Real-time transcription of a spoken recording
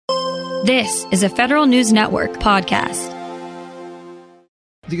This is a Federal News Network podcast.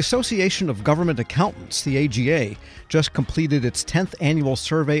 The Association of Government Accountants, the AGA, just completed its 10th annual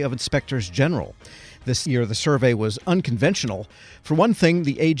survey of inspectors general. This year, the survey was unconventional. For one thing,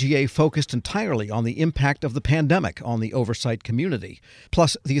 the AGA focused entirely on the impact of the pandemic on the oversight community.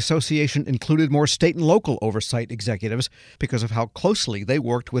 Plus, the association included more state and local oversight executives because of how closely they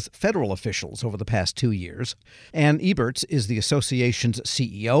worked with federal officials over the past 2 years. Ann Eberts is the association's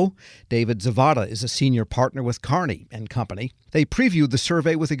CEO. David Zavada is a senior partner with Carney and Company. They previewed the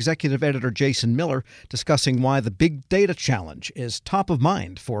survey with executive editor Jason Miller, discussing why the big data challenge is top of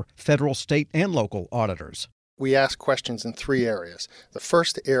mind for federal, state, and local auditors. We asked questions in 3 areas. The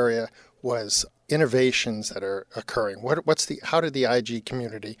first area was innovations that are occurring. How did the IG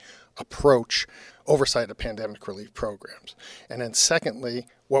community approach oversight of pandemic relief programs? And then secondly,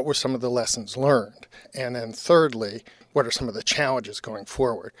 what were some of the lessons learned? And then thirdly, what are some of the challenges going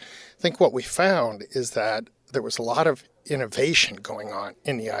forward? I think what we found is that there was a lot of innovation going on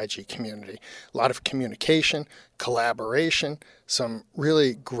in the IG community, a lot of communication, collaboration, some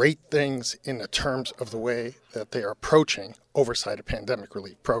really great things in the terms of the way that they are approaching oversight of pandemic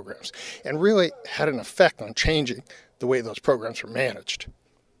relief programs, and really had an effect on changing the way those programs are managed.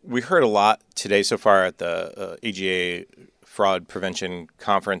 We heard a lot today so far at the AGA Fraud Prevention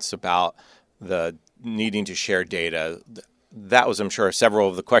Conference about the needing to share data. That was, I'm sure, several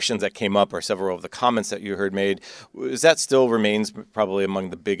of the questions that came up or several of the comments that you heard made. Is that still remains probably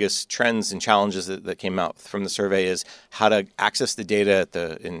among the biggest trends and challenges that came out from the survey, is how to access the data at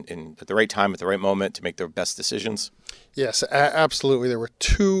the right time, at the right moment to make their best decisions? Yes, absolutely. There were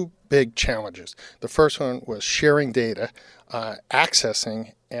 2 big challenges. The first one was sharing data,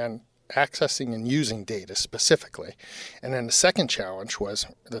 accessing and using data specifically. And then the second challenge was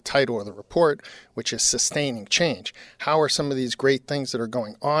the title of the report, which is Sustaining Change. How are some of these great things that are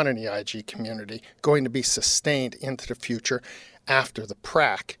going on in the IG community going to be sustained into the future after the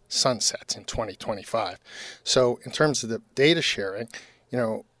PRAC sunsets in 2025? So in terms of the data sharing,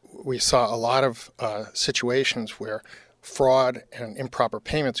 we saw a lot of situations where fraud and improper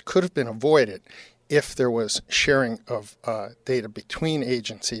payments could have been avoided if there was sharing of data between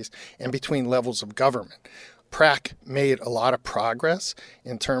agencies and between levels of government. PRAC made a lot of progress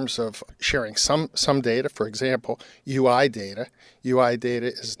in terms of sharing some data. For example, UI data. UI data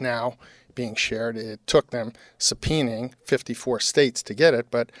is now being shared. It took them subpoenaing 54 states to get it,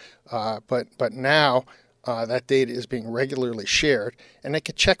 but now that data is being regularly shared, and they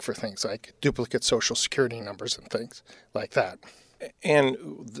could check for things like duplicate social security numbers and things like that. And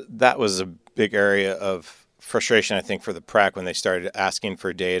that was a big area of frustration, I think, for the PRAC when they started asking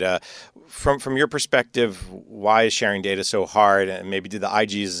for data. From your perspective, why is sharing data so hard? And maybe did the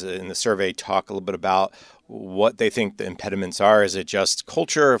IGs in the survey talk a little bit about what they think the impediments are? Is it just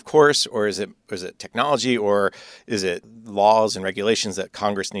culture, of course, or is it technology, or is it laws and regulations that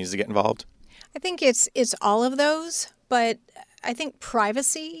Congress needs to get involved? I think it's all of those, but I think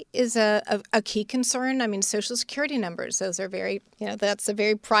privacy is a key concern. I mean, social security numbers, those are very, that's a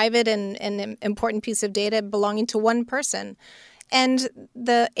very private and important piece of data belonging to one person. And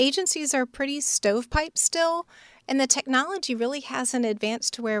the agencies are pretty stovepipe still, and the technology really hasn't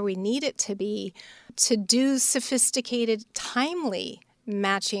advanced to where we need it to be to do sophisticated, timely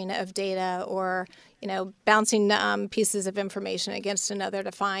matching of data or bouncing pieces of information against another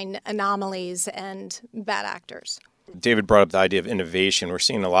to find anomalies and bad actors. David brought up the idea of innovation. We're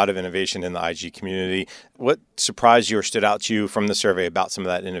seeing a lot of innovation in the IG community. What surprised you or stood out to you from the survey about some of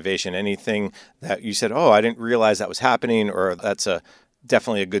that innovation? Anything that you said, I didn't realize that was happening, or that's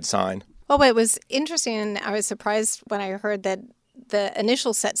definitely a good sign? Well, it was interesting. I was surprised when I heard that the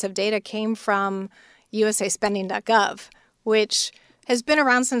initial sets of data came from USAspending.gov, which has been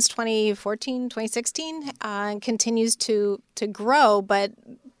around since 2014, 2016, and continues to grow, but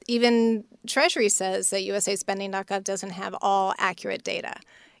even Treasury says that USAspending.gov doesn't have all accurate data.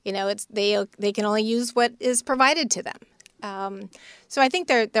 They can only use what is provided to them. So I think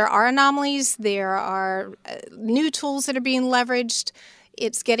there are anomalies. There are new tools that are being leveraged.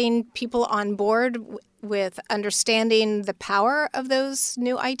 It's getting people on board with understanding the power of those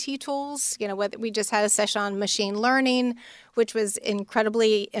new IT tools. We just had a session on machine learning, which was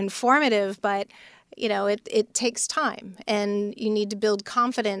incredibly informative, but it takes time, and you need to build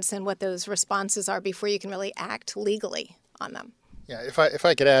confidence in what those responses are before you can really act legally on them. Yeah, if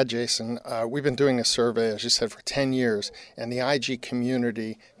I could add, Jason, we've been doing this survey, as you said, for 10 years, and the IG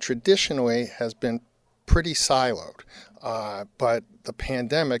community traditionally has been pretty siloed, but the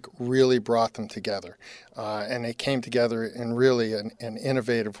pandemic really brought them together, and they came together in really an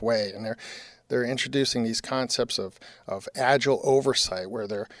innovative way. And they're introducing these concepts of agile oversight, where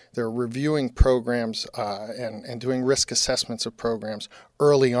they're reviewing programs and doing risk assessments of programs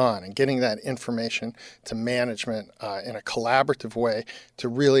early on and getting that information to management in a collaborative way to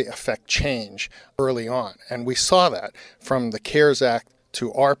really affect change early on. And we saw that from the CARES Act to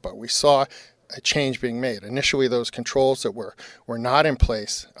ARPA. We saw a change being made. Initially, those controls that were not in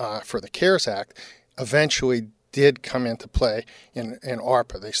place for the CARES Act eventually did come into play in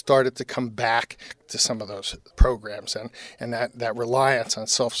ARPA. They started to come back to some of those programs, and that reliance on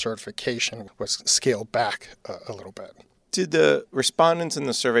self-certification was scaled back a little bit. Did the respondents in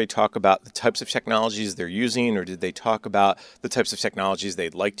the survey talk about the types of technologies they're using, or did they talk about the types of technologies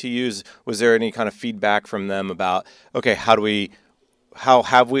they'd like to use? Was there any kind of feedback from them about, okay, how do we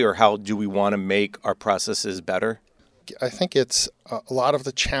want to make our processes better? I think it's a lot of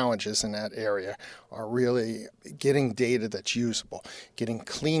the challenges in that area are really getting data that's usable, getting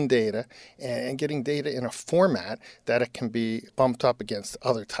clean data, and getting data in a format that it can be bumped up against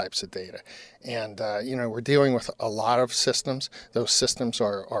other types of data. And, we're dealing with a lot of systems. Those systems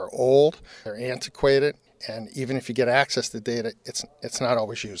are old, they're antiquated, and even if you get access to data, it's not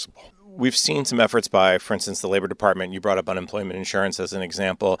always usable. We've seen some efforts by, for instance, the Labor Department. You brought up unemployment insurance as an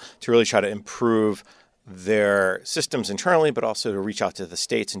example, to really try to improve their systems internally, but also to reach out to the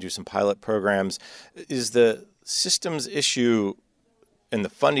states and do some pilot programs. Is the systems issue and the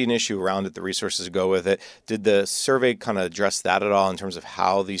funding issue around it, the resources to go with it, did the survey kind of address that at all in terms of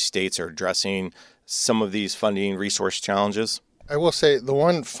how these states are addressing some of these funding resource challenges? I will say the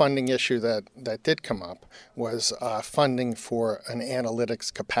one funding issue that did come up was funding for an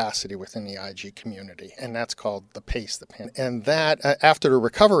analytics capacity within the IG community, and that's called the PACE. And that, after the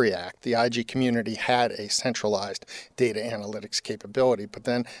Recovery Act, the IG community had a centralized data analytics capability, but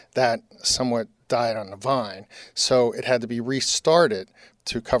then that somewhat died on the vine, so it had to be restarted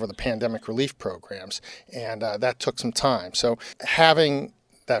to cover the pandemic relief programs, and that took some time. So having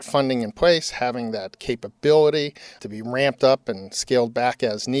that funding in place, having that capability to be ramped up and scaled back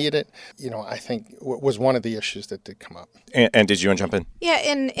as needed, I think was one of the issues that did come up. And did you want to jump in? Yeah,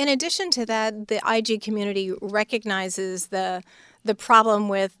 in addition to that, the IG community recognizes the problem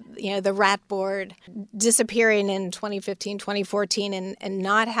with the RAT board disappearing in 2015, 2014, and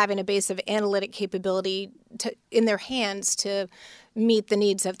not having a base of analytic capability in their hands to meet the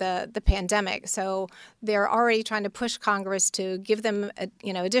needs of the pandemic. So they're already trying to push Congress to give them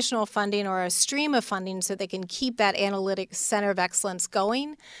additional funding or a stream of funding so they can keep that analytics center of excellence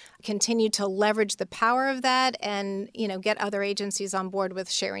going, continue to leverage the power of that, and get other agencies on board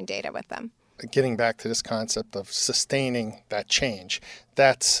with sharing data with them. Getting back to this concept of sustaining that change,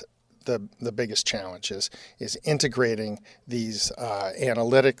 that's the biggest challenge is integrating these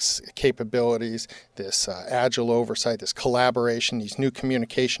analytics capabilities, this agile oversight, this collaboration, these new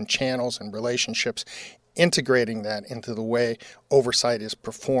communication channels and relationships. Integrating that into the way oversight is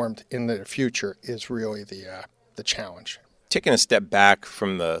performed in the future is really the challenge. Taking a step back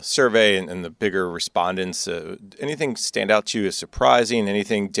from the survey and the bigger respondents, anything stand out to you as surprising?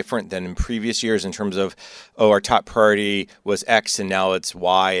 Anything different than in previous years in terms of, our top priority was X and now it's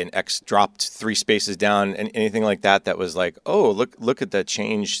Y and X dropped 3 spaces down? And anything like that was like, look at the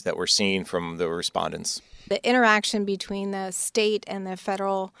change that we're seeing from the respondents? The interaction between the state and the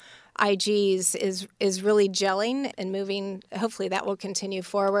federal IGs is really gelling and moving. Hopefully that will continue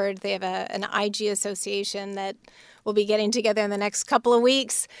forward. They have an IG association that will be getting together in the next couple of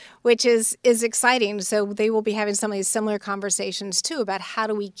weeks, which is exciting. So they will be having some of these similar conversations too about how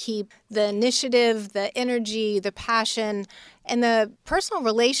do we keep the initiative, the energy, the passion, and the personal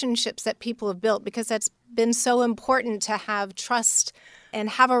relationships that people have built, because that's been so important to have trust and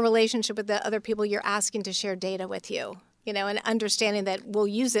have a relationship with the other people you're asking to share data with you. And understanding that we'll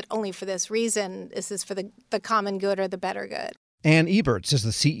use it only for this reason. This is for the common good or the better good. Ann Eberts is the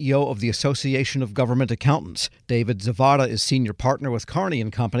CEO of the Association of Government Accountants. David Zavada is senior partner with Carney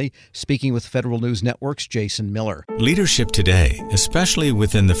 & Company, speaking with Federal News Network's Jason Miller. Leadership today, especially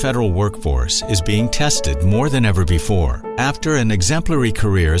within the federal workforce, is being tested more than ever before. After an exemplary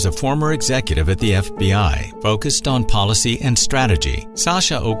career as a former executive at the FBI, focused on policy and strategy,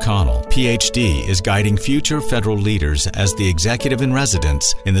 Sasha O'Connell, Ph.D., is guiding future federal leaders as the executive in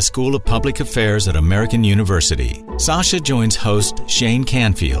residence in the School of Public Affairs at American University. Sasha joins host Shane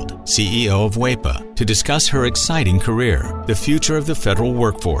Canfield, CEO of WEPA, to discuss her exciting career, the future of the federal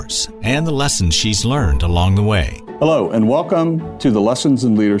workforce, and the lessons she's learned along the way. Hello, and welcome to the Lessons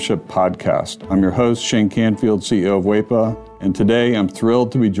in Leadership podcast. I'm your host, Shane Canfield, CEO of WEPA, and today I'm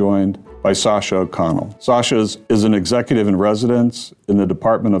thrilled to be joined by Sasha O'Connell. Sasha is an executive in residence in the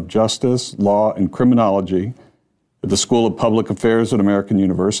Department of Justice, Law, and Criminology at the School of Public Affairs at American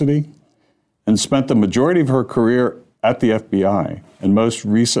University. and spent the majority of her career at the FBI, and most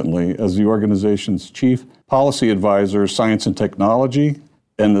recently as the organization's chief policy advisor, science and technology,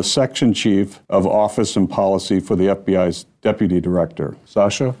 and the section chief of office and policy for the FBI's deputy director.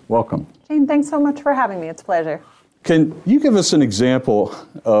 Sasha, welcome. Shane, thanks so much for having me. It's a pleasure. Can you give us an example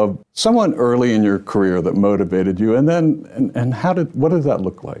of someone early in your career that motivated you, and what did that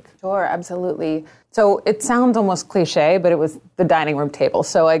look like? Sure, absolutely. So it sounds almost cliche, but it was the dining room table.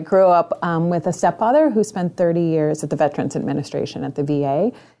 So I grew up with a stepfather who spent 30 years at the Veterans Administration at the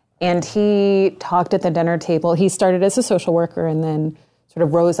VA, and he talked at the dinner table. He started as a social worker and then sort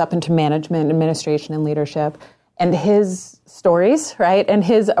of rose up into management, administration, and leadership. And his stories, right, and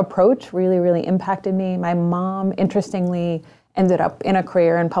his approach really, really impacted me. My mom, interestingly, ended up in a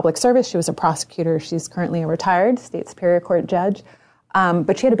career in public service. She was a prosecutor. She's currently a retired state superior court judge.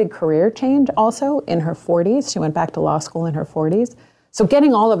 But she had a big career change also in her 40s. She went back to law school in her 40s. So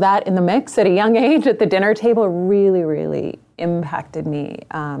getting all of that in the mix at a young age at the dinner table really, really impacted me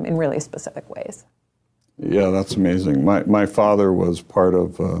in really specific ways. Yeah, that's amazing. My father was part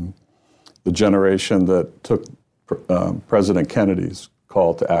of the generation that took President Kennedy's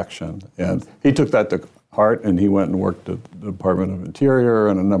call to action. And he took that to heart, and he went and worked at the Department of Interior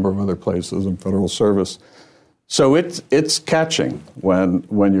and a number of other places in federal service. So it's catching when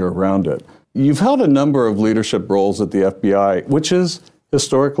you're around it. You've held a number of leadership roles at the FBI, which is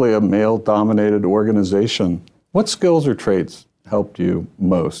historically a male-dominated organization. What skills or traits helped you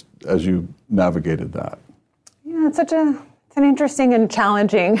most as you navigated that? Yeah, it's an interesting and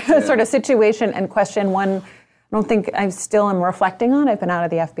challenging sort of situation and question. One I don't think I still am reflecting on. I've been out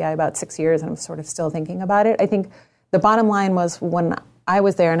of the FBI about 6 years, and I'm sort of still thinking about it. I think the bottom line was when I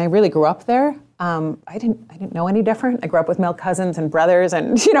was there, and I really grew up there, I didn't know any different. I grew up with male cousins and brothers,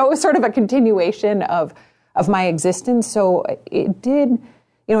 and it was sort of a continuation of my existence. So it did,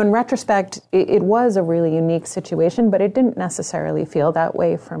 in retrospect, it was a really unique situation, but it didn't necessarily feel that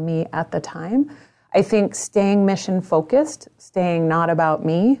way for me at the time. I think staying mission-focused, staying not about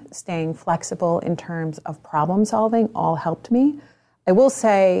me, staying flexible in terms of problem solving all helped me. I will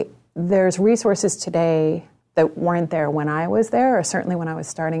say there's resources today that weren't there when I was there, or certainly when I was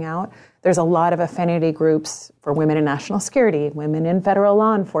starting out. There's a lot of affinity groups for women in national security, women in federal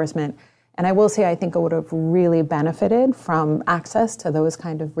law enforcement. And I will say I think I would have really benefited from access to those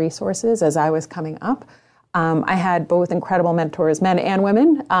kind of resources as I was coming up. I had both incredible mentors, men and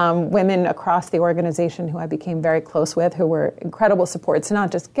women, women across the organization who I became very close with, who were incredible supports,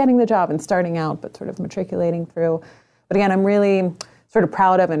 not just getting the job and starting out, but sort of matriculating through. But again, I'm really sort of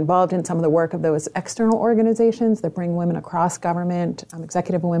proud of and involved in some of the work of those external organizations that bring women across government,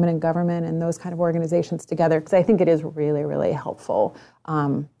 executive women in government, and those kind of organizations together, because I think it is really, really helpful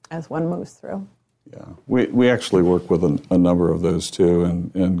as one moves through. Yeah, we actually work with a number of those too,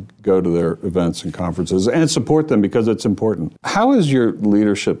 and go to their events and conferences and support them because it's important. How has your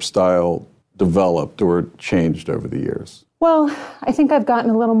leadership style developed or changed over the years? Well, I think I've gotten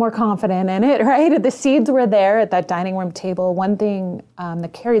a little more confident in it, right? The seeds were there at that dining room table. One thing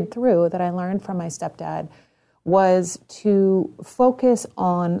that carried through that I learned from my stepdad was to focus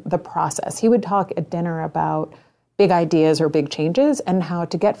on the process. He would talk at dinner about big ideas or big changes and how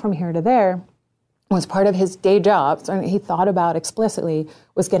to get from here to there was part of his day job, so he thought about explicitly,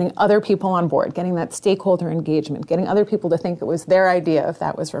 was getting other people on board, getting that stakeholder engagement, getting other people to think it was their idea if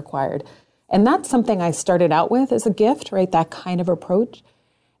that was required. And that's something I started out with as a gift, right, that kind of approach.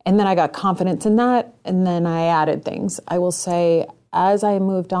 And then I got confidence in that, and then I added things. I will say, as I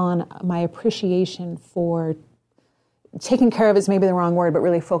moved on, my appreciation for taking care of is maybe the wrong word, but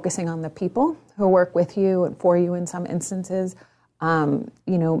really focusing on the people who work with you and for you in some instances,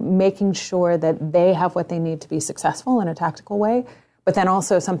 making sure that they have what they need to be successful in a tactical way. But then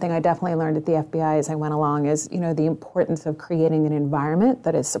also something I definitely learned at the FBI as I went along is, the importance of creating an environment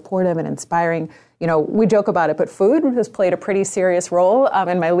that is supportive and inspiring. We joke about it, but food has played a pretty serious role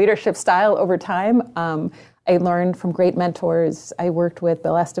in my leadership style over time. I learned from great mentors. I worked with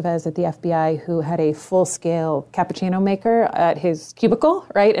Bill Estevez at the FBI, who had a full-scale cappuccino maker at his cubicle,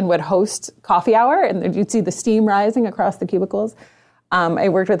 right, and would host coffee hour, and you'd see the steam rising across the cubicles. I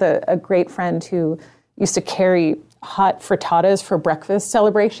worked with a great friend who used to carry hot frittatas for breakfast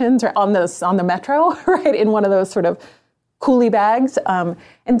celebrations or on the metro, right, in one of those sort of coolie bags.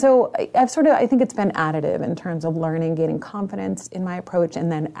 And so I think it's been additive in terms of learning, gaining confidence in my approach,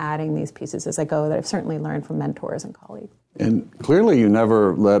 and then adding these pieces as I go that I've certainly learned from mentors and colleagues. And clearly you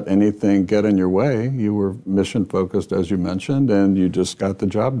never let anything get in your way. You were mission focused, as you mentioned, and you just got the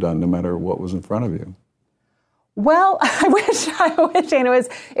job done no matter what was in front of you. Well, I wish, and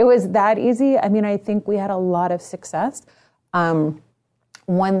it was that easy. I mean, I think we had a lot of success.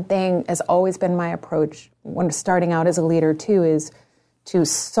 one thing has always been my approach when starting out as a leader too is to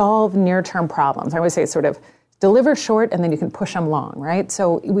solve near-term problems. I always say sort of deliver short and then you can push them long, right?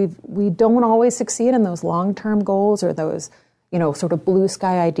 So we don't always succeed in those long-term goals or those, sort of blue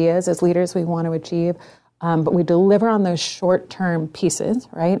sky ideas as leaders we want to achieve. But we deliver on those short-term pieces,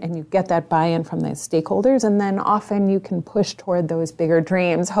 right? And you get that buy-in from the stakeholders, and then often you can push toward those bigger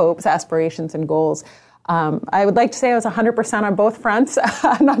dreams, hopes, aspirations, and goals. I would like to say I was 100% on both fronts.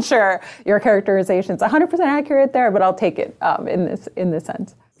 I'm not sure your characterization's 100% accurate there, but I'll take it in this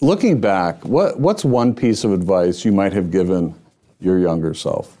sense. Looking back, what's one piece of advice you might have given your younger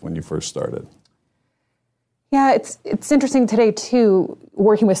self when you first started? Yeah, it's interesting today too.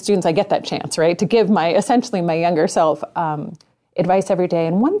 Working with students, I get that chance, right, to give essentially my younger self advice every day.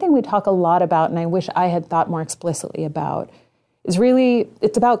 And one thing we talk a lot about, and I wish I had thought more explicitly about, is really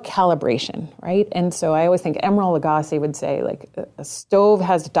it's about calibration, right? And so I always think Emeril Lagasse would say, like, a stove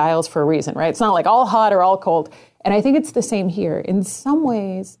has dials for a reason, right? It's not like all hot or all cold. And I think it's the same here. In some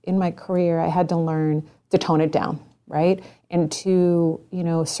ways, in my career, I had to learn to tone it down, right? And to,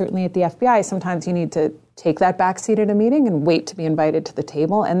 certainly at the FBI, sometimes you need to take that backseat at a meeting and wait to be invited to the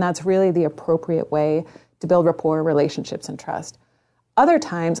table. And that's really the appropriate way to build rapport, relationships, and trust. Other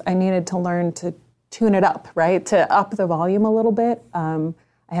times, I needed to learn to tune it up, right? To up the volume a little bit. I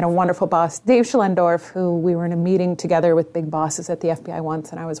had a wonderful boss, Dave Schlendorf, who we were in a meeting together with big bosses at the FBI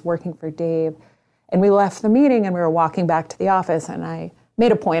once, and I was working for Dave. And we left the meeting and we were walking back to the office, and I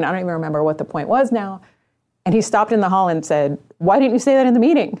made a point. I don't even remember what the point was now. And he stopped in the hall and said, "Why didn't you say that in the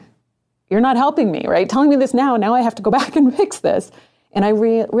meeting? You're not helping me, right? Telling me this now I have to go back and fix this." And I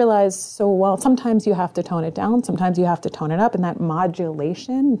realized, sometimes you have to tone it down, sometimes you have to tone it up, and that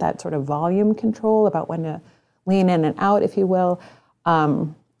modulation, that sort of volume control about when to lean in and out, if you will,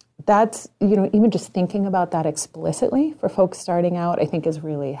 that's, even just thinking about that explicitly for folks starting out, I think is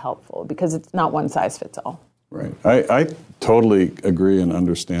really helpful because it's not one size fits all. Right. I totally agree and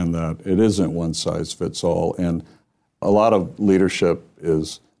understand that. It isn't one size fits all. And a lot of leadership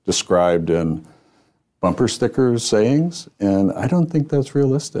is described in bumper stickers, sayings, and I don't think that's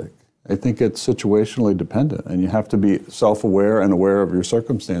realistic. I think it's situationally dependent, and you have to be self-aware and aware of your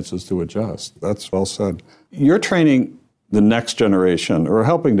circumstances to adjust. That's well said. You're training the next generation, or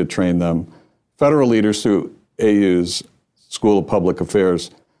helping to train them, federal leaders through AU's School of Public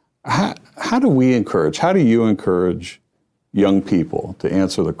Affairs. How do you encourage young people to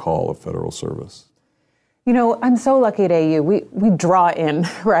answer the call of federal service? I'm so lucky at AU. We draw in,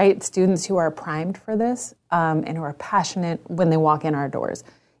 right, students who are primed for this and who are passionate when they walk in our doors.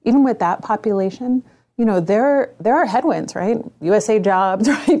 Even with that population, there are headwinds, right? USA jobs,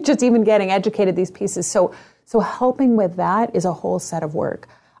 right? Just even getting educated, these pieces. So helping with that is a whole set of work.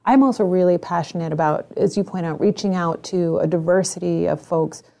 I'm also really passionate about, as you point out, reaching out to a diversity of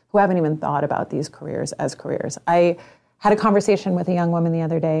folks who haven't even thought about these careers as careers. I had a conversation with a young woman the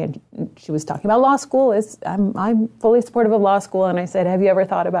other day, and she was talking about law school. I'm fully supportive of law school, and I said, "Have you ever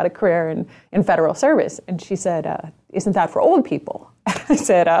thought about a career in federal service?" And she said, "Isn't that for old people?" I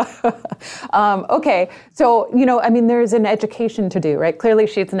said, "Okay." So, there's an education to do, right? Clearly,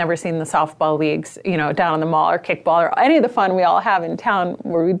 she's never seen the softball leagues, down on the mall, or kickball, or any of the fun we all have in town,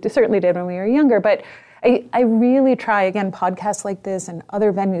 where we certainly did when we were younger. But I really try, again, podcasts like this and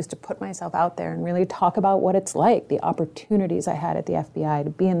other venues, to put myself out there and really talk about what it's like, the opportunities I had at the FBI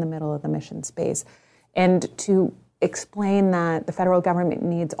to be in the middle of the mission space, and to explain that the federal government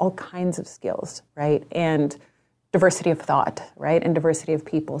needs all kinds of skills, right? And diversity of thought, right? And diversity of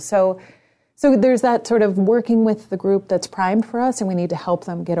people. So there's that sort of working with the group that's primed for us, and we need to help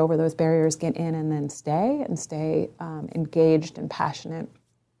them get over those barriers, get in, and then stay engaged and passionate.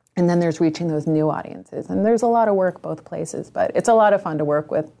 And then there's reaching those new audiences. And there's a lot of work both places, but it's a lot of fun to work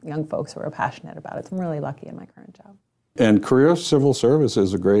with young folks who are passionate about it. So I'm really lucky in my current job. And career civil service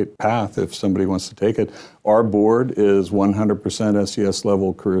is a great path if somebody wants to take it. Our board is 100% SES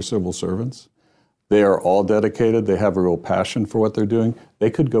level career civil servants. They are all dedicated. They have a real passion for what they're doing. They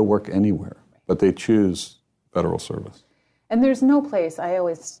could go work anywhere, but they choose federal service. And there's no place, I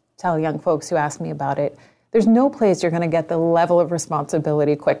always tell young folks who ask me about it, there's no place you're going to get the level of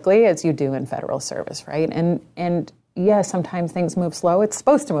responsibility quickly as you do in federal service, right? And yes, sometimes things move slow. It's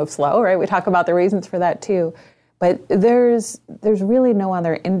supposed to move slow, right? We talk about the reasons for that too. But there's really no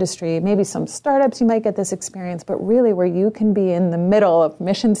other industry, maybe some startups you might get this experience, but really where you can be in the middle of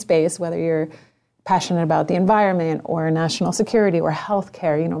mission space, whether you're passionate about the environment or national security or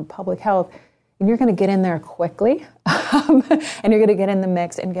healthcare, public health, and you're going to get in there quickly, and you're going to get in the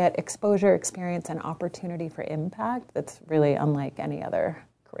mix and get exposure, experience, and opportunity for impact that's really unlike any other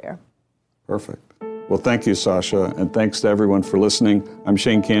career. Perfect. Well, thank you, Sasha, and thanks to everyone for listening. I'm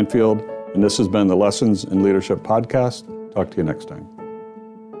Shane Canfield, and this has been the Lessons in Leadership podcast. Talk to you next time.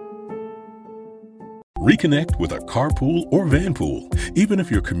 Reconnect with a carpool or vanpool. Even if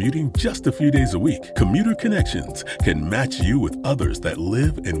you're commuting just a few days a week, Commuter Connections can match you with others that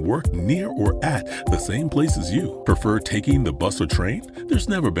live and work near or at the same place as you. Prefer taking the bus or train? There's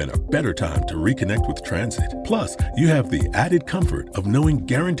never been a better time to reconnect with transit. Plus, you have the added comfort of knowing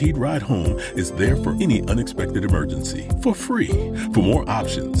Guaranteed Ride Home is there for any unexpected emergency for free. For more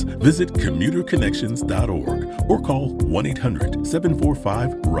options, visit commuterconnections.org or call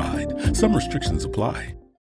 1-800-745-RIDE. Some restrictions apply.